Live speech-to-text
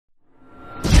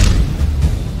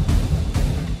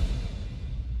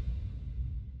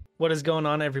What is going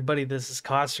on, everybody? This is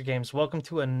Coster Games. Welcome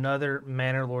to another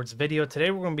Manor Lords video. Today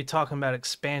we're going to be talking about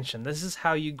expansion. This is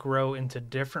how you grow into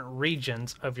different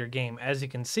regions of your game. As you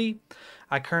can see,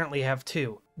 I currently have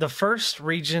two. The first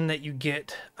region that you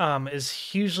get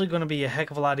is usually going to be a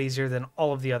heck of a lot easier than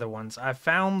all of the other ones. I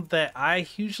found that I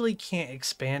usually can't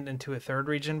expand into a third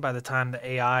region by the time the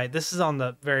AI... This is on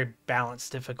the very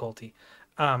balanced difficulty,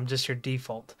 just your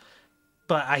default.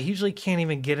 But I usually can't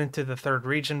even get into the third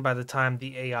region by the time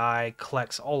the AI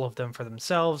collects all of them for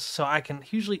themselves, so I can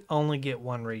usually only get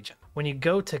one region. When you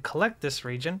go to collect this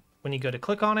region, when you go to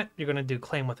click on it, you're going to do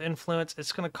claim with influence.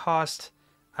 It's going to cost,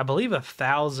 I believe,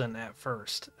 1,000 at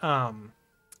first.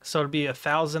 So it'll be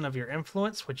 1,000 of your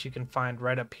influence, which you can find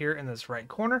right up here in this right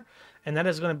corner. And that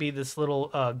is going to be this little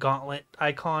gauntlet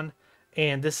icon.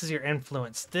 And this is your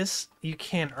influence. This, you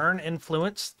can earn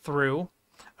influence through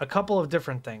a couple of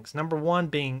different things. Number one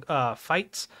being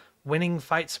fights, winning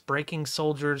fights, breaking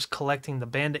soldiers, collecting the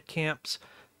bandit camps.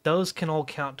 Those can all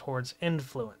count towards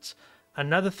influence.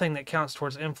 Another thing that counts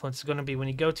towards influence is going to be when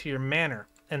you go to your manor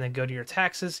and then go to your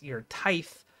taxes, your tithe.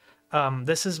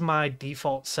 This is my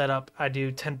default setup. I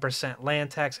do 10%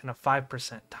 land tax and a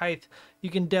 5% tithe. You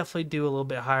can definitely do a little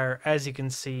bit higher. As you can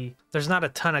see, there's not a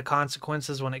ton of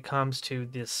consequences when it comes to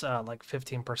this like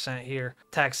 15% here.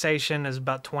 Taxation is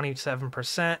about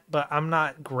 27%, but I'm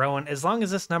not growing. As long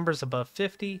as this number is above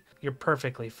 50, you're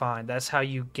perfectly fine. That's how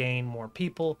you gain more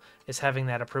people, is having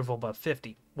that approval above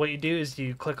 50. What you do is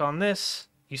you click on this,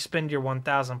 you spend your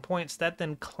 1,000 points, that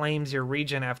then claims your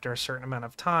region after a certain amount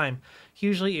of time.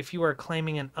 Usually if you are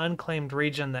claiming an unclaimed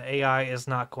region, the AI is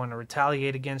not going to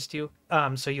retaliate against you,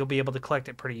 so you'll be able to collect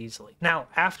it pretty easily. Now,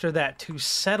 after that, to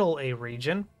settle a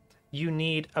region, you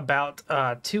need about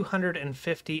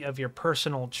 250 of your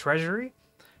personal treasury,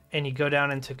 and you go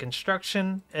down into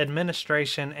construction,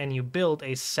 administration, and you build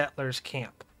a settler's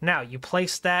camp. Now, you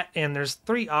place that, and there's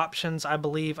three options, I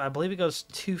believe. I believe it goes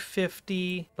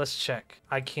 250. Let's check.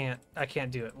 I can't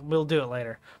do it. We'll do it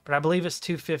later. But I believe it's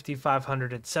 250,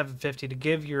 500, and 750 to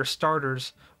give your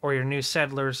starters or your new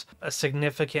settlers a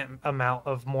significant amount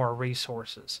of more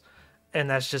resources. And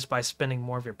that's just by spending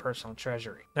more of your personal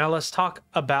treasury. Now let's talk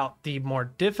about the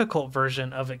more difficult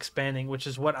version of expanding, which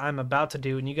is what I'm about to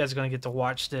do, and you guys are going to get to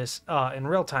watch this in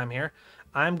real time here.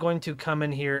 I'm going to come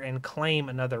in here and claim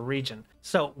another region.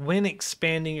 So when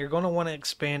expanding, you're going to want to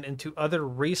expand into other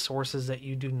resources that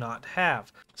you do not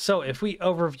have. So if we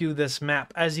overview this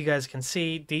map, as you guys can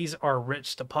see, these are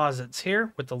rich deposits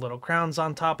here with the little crowns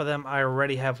on top of them. I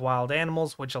already have wild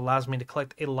animals, which allows me to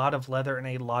collect a lot of leather and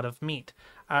a lot of meat.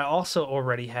 I also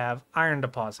already have iron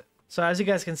deposit. So as you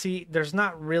guys can see, there's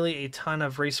not really a ton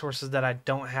of resources that I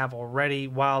don't have already.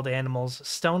 Wild animals,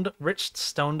 rich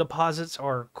stone deposits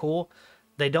are cool.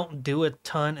 They don't do a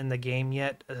ton in the game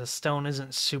yet. Stone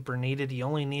isn't super needed. You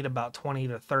only need about 20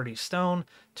 to 30 stone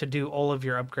to do all of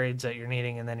your upgrades that you're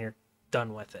needing, and then you're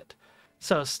done with it.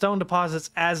 So stone deposits,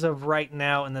 as of right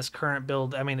now in this current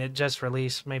build, I mean, it just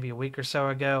released maybe a week or so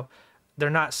ago,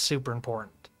 they're not super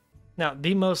important. Now,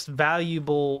 the most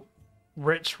valuable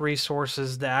rich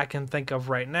resources that I can think of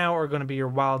right now are going to be your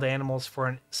wild animals for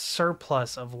a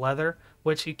surplus of leather,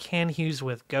 which you can use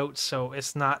with goats, so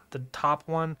it's not the top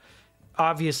one.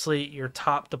 Obviously, your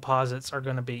top deposits are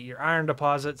going to be your iron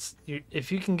deposits. If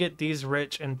you can get these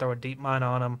rich and throw a deep mine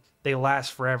on them, they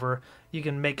last forever. You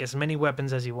can make as many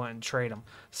weapons as you want and trade them.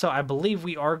 So I believe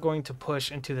we are going to push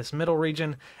into this middle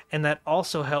region, and that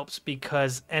also helps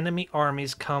because enemy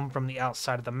armies come from the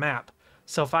outside of the map.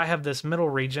 So if I have this middle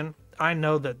region, I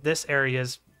know that this area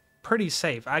is pretty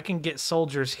safe. I can get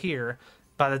soldiers here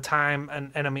by the time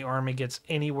an enemy army gets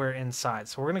anywhere inside.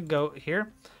 So we're going to go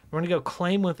here. We're going to go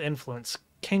claim with influence.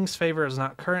 King's Favor is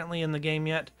not currently in the game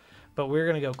yet, but we're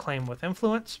going to go claim with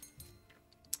influence.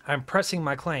 I'm pressing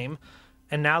my claim,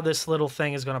 and now this little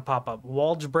thing is going to pop up.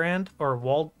 Waldbrand, or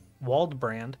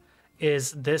Waldbrand,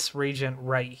 is this region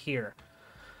right here.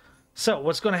 So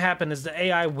what's going to happen is the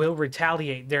AI will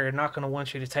retaliate. They're not going to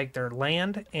want you to take their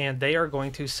land, and they are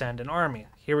going to send an army.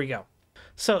 Here we go.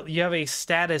 So you have a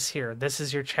status here. This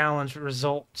is your challenge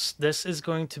results. This is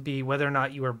going to be whether or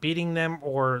not you are beating them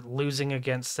or losing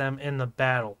against them in the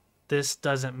battle. This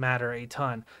doesn't matter a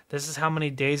ton. This is how many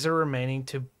days are remaining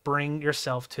to bring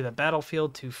yourself to the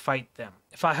battlefield to fight them.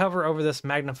 If I hover over this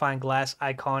magnifying glass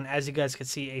icon, as you guys can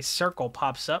see, a circle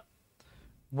pops up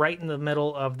right in the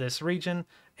middle of this region,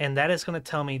 and that is going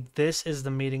to tell me this is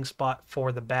the meeting spot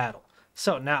for the battle.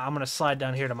 So now I'm going to slide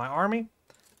down here to my army.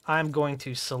 I'm going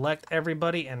to select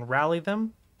everybody and rally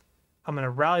them. I'm going to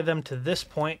rally them to this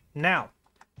point. Now,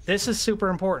 this is super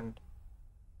important.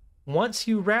 Once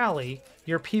you rally,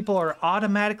 your people are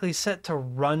automatically set to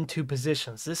run to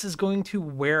positions. This is going to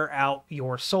wear out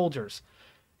your soldiers,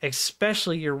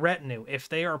 especially your retinue. If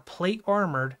they are plate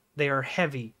armored, they are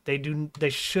heavy. They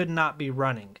should not be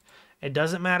running. It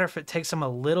doesn't matter if it takes them a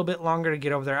little bit longer to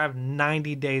get over there. I have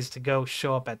 90 days to go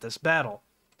show up at this battle.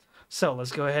 So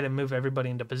let's go ahead and move everybody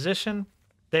into position.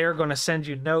 They are going to send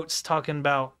you notes talking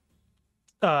about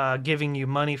giving you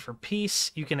money for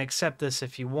peace. You can accept this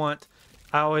if you want.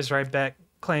 I always write back,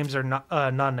 claims are not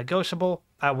non-negotiable.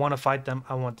 I want to fight them.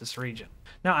 I want this region.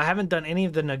 Now, I haven't done any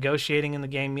of the negotiating in the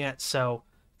game yet, so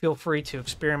feel free to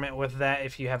experiment with that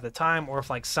if you have the time, or if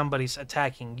like somebody's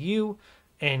attacking you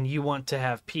and you want to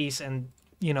have peace and,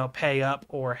 you know, pay up,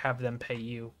 or have them pay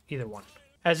you, either one.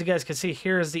 As you guys can see,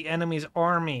 here is the enemy's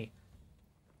army.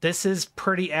 This is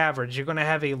pretty average. You're going to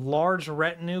have a large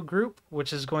retinue group,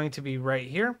 which is going to be right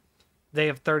here. They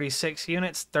have 36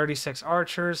 units, 36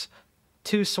 archers,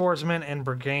 2 swordsmen, and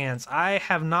brigands. I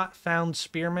have not found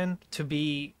spearmen to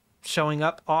be showing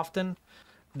up often.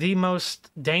 The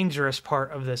most dangerous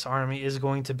part of this army is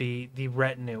going to be the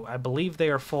retinue. I believe they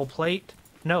are full plate.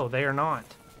 No, they are not.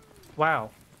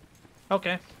 Wow.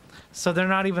 Okay. So they're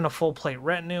not even a full plate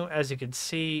retinue. As you can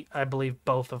see, I believe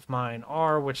both of mine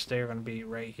are, which they're going to be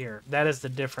right here. That is the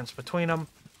difference between them.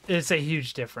 It's a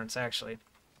huge difference, actually.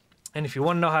 And if you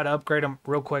want to know how to upgrade them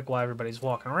real quick while everybody's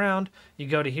walking around, you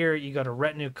go to here, you go to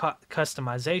retinue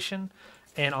customization,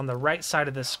 and on the right side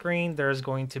of the screen, there's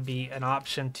going to be an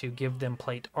option to give them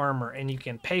plate armor, and you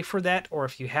can pay for that, or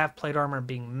if you have plate armor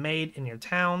being made in your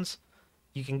towns,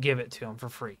 you can give it to them for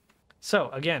free. So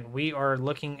again, we are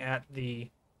looking at the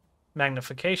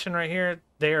magnification right here.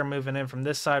 They are moving in from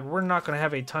this side. We're not going to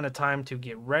have a ton of time to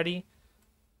get ready.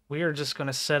 We are just going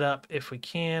to set up, if we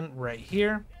can, right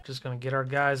here. Just going to get our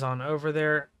guys on over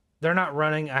there. They're not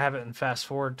running. I have it in fast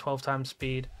forward, 12 times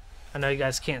speed. I know you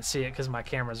guys can't see it because my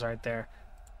camera's right there.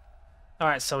 All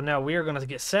right, so now we are going to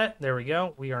get set. There we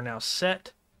go. We are now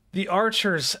set. The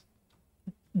archers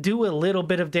do a little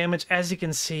bit of damage. As you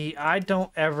can see, I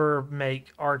don't ever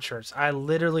make archers. I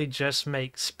literally just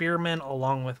make spearmen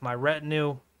along with my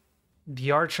retinue.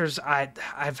 The archers,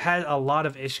 I've had a lot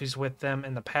of issues with them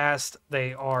in the past.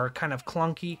 They are kind of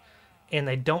clunky, and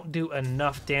they don't do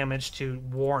enough damage to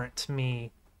warrant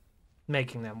me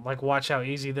making them. Like, watch how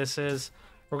easy this is.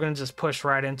 We're going to just push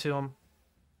right into them.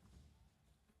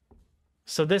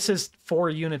 So this is 4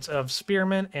 units of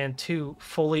spearmen and 2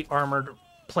 fully armored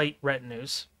plate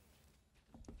retinues.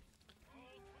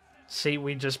 See,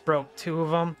 we just broke 2 of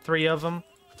them, 3 of them.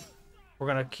 We're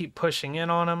going to keep pushing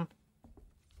in on them.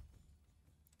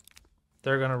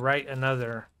 They're going to write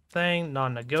another thing,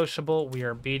 non-negotiable. We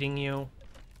are beating you.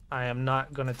 I am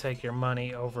not going to take your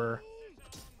money over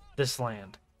this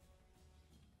land.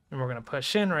 And we're going to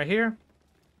push in right here.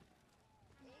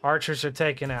 Archers are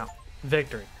taken out.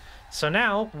 Victory. So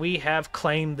now we have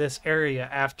claimed this area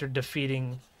after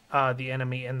defeating the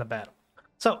enemy in the battle.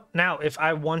 So now if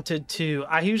I wanted to,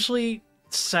 I usually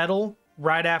settle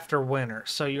right after winter.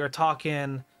 So you're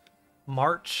talking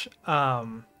March.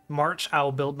 March, I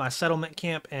will build my settlement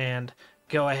camp and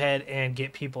go ahead and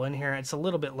get people in here. It's a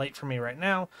little bit late for me right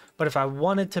now, but if I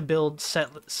wanted to build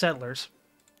settlers,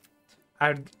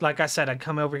 like I said, I'd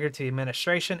come over here to the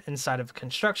administration inside of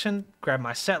construction, grab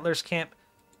my settlers camp,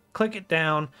 click it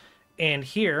down, and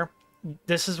here,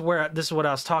 this is what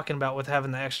I was talking about with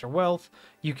having the extra wealth.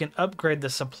 You can upgrade the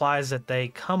supplies that they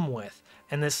come with,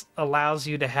 and this allows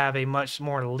you to have a much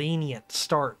more lenient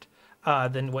start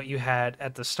than what you had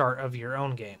at the start of your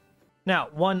own game. Now,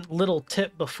 one little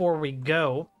tip before we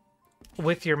go,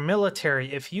 with your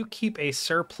military, if you keep a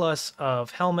surplus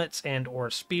of helmets and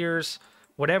or spears,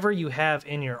 whatever you have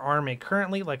in your army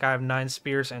currently, like I have 9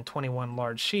 spears and 21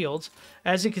 large shields,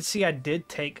 as you can see, I did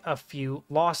take a few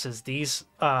losses. These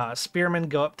spearmen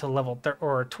go up to level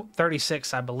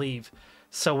 36, I believe.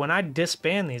 So when I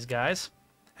disband these guys,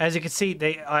 as you can see,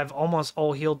 I've almost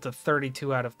all healed to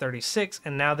 32 out of 36,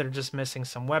 and now they're just missing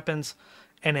some weapons,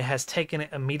 and it has taken it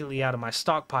immediately out of my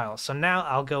stockpile. So now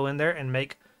I'll go in there and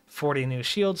make 40 new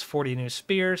shields, 40 new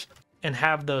spears, and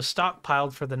have those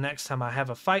stockpiled for the next time I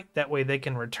have a fight. That way they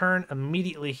can return,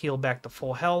 immediately heal back to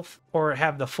full health, or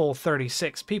have the full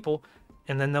 36 people,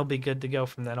 and then they'll be good to go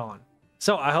from then on.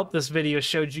 So I hope this video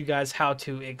showed you guys how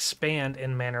to expand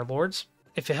in Manor Lords.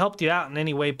 If it helped you out in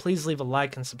any way, please leave a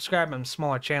like and subscribe. My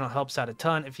smaller channel helps out a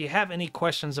ton. If you have any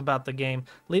questions about the game,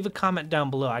 leave a comment down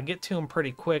below. I get to them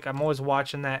pretty quick. I'm always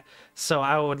watching that. So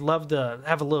I would love to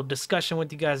have a little discussion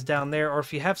with you guys down there. Or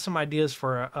if you have some ideas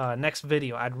for a next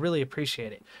video, I'd really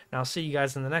appreciate it. And I'll see you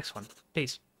guys in the next one.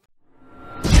 Peace.